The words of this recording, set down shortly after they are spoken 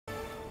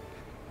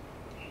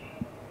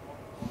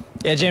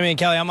Yeah, Jamie and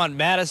Kelly, I'm on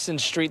Madison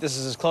Street. This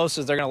is as close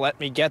as they're going to let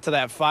me get to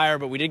that fire,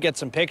 but we did get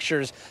some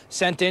pictures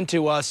sent in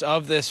to us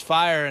of this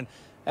fire. And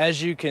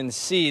as you can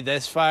see,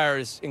 this fire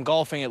is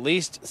engulfing at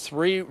least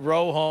 3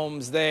 row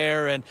homes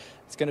there, and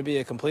it's going to be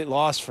a complete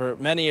loss for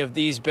many of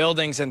these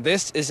buildings. And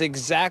this is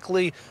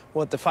exactly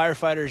what the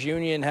firefighters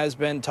union has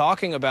been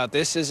talking about.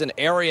 This is an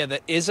area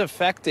that is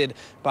affected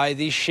by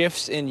these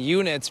shifts in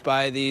units,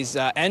 by these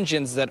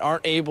engines that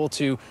aren't able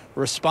to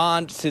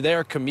respond to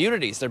their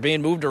communities. They're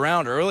being moved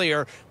around.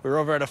 Earlier, we were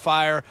over at a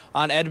fire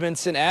on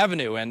Edmondson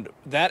Avenue, and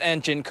that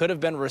engine could have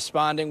been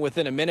responding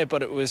within a minute,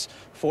 but it was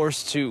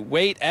forced to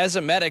wait as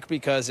a medic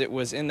because it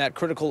was in that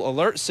critical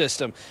alert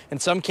system. In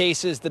some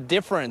cases, the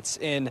difference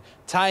in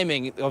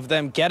timing of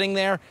them getting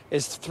there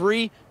is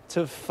 3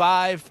 to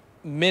 5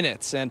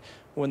 minutes. And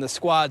when the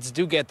squads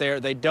do get there,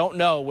 they don't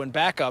know when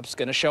backup's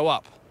going to show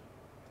up.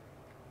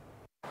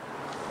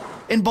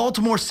 In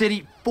Baltimore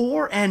City,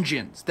 4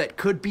 engines that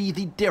could be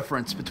the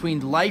difference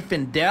between life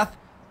and death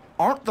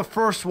aren't the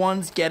first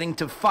ones getting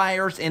to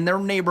fires in their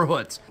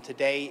neighborhoods.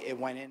 Today it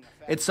went in.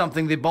 It's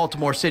something the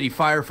Baltimore City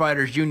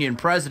Firefighters Union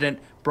president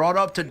brought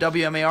up to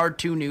WMAR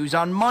 2 News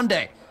on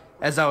Monday.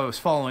 As I was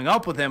following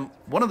up with him,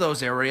 one of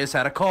those areas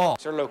had a call.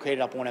 They're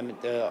located up on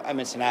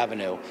Edmondson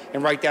Avenue,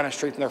 and right down the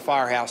street from their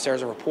firehouse,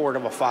 there's a report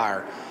of a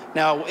fire.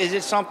 Now, is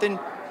it something?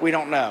 We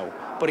don't know.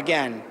 But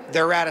again,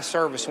 they're out of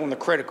service on the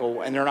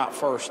critical, and they're not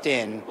first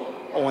in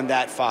on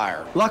that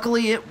fire.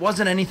 Luckily, it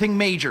wasn't anything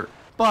major,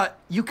 but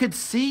you could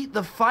see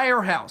the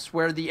firehouse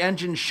where the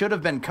engine should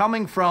have been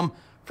coming from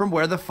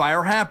where the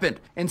fire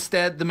happened.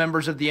 Instead, the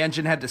members of the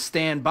engine had to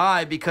stand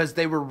by because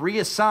they were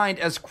reassigned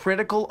as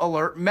critical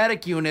alert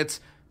medic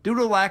units due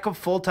to lack of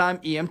full-time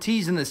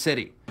EMTs in the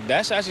city.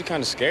 That's actually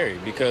kind of scary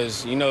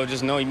because,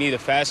 just knowing you need the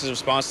fastest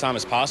response time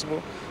as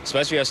possible,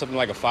 especially if something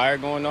like a fire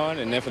going on,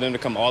 and then for them to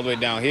come all the way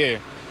down here,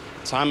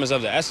 time is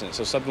of the essence.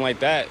 So something like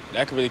that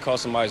could really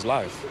cost somebody's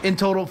life. In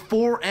total,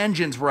 4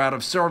 engines were out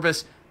of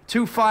service,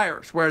 2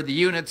 fires where the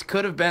units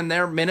could have been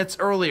there minutes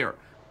earlier,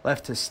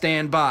 left to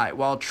stand by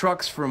while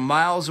trucks from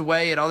miles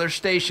away at other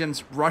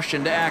stations rush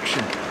into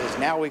action. Because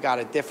now we got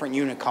a different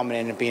unit coming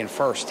in and being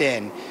first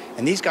in,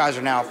 and these guys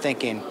are now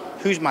thinking,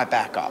 who's my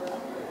backup?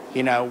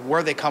 Where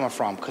are they coming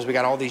from? Because we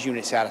got all these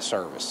units out of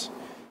service.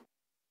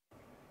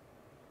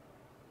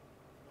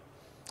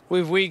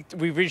 We've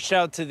reached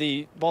out to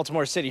the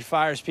Baltimore City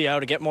Fires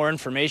PO to get more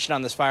information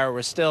on this fire.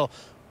 We're still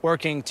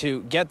working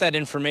to get that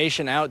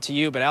information out to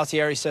you, but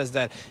Altieri says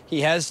that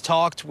he has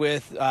talked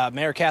with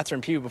Mayor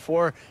Catherine Pugh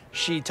before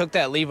she took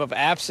that leave of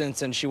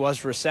absence, and she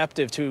was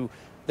receptive to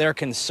their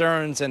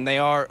concerns, and they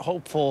are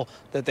hopeful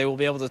that they will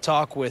be able to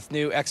talk with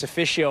new ex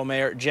officio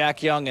Mayor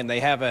Jack Young, and they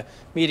have a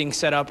meeting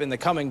set up in the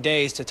coming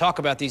days to talk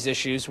about these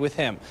issues with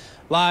him.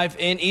 Live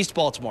in East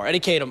Baltimore, Eddie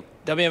Kadum,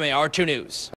 WMAR 2 News.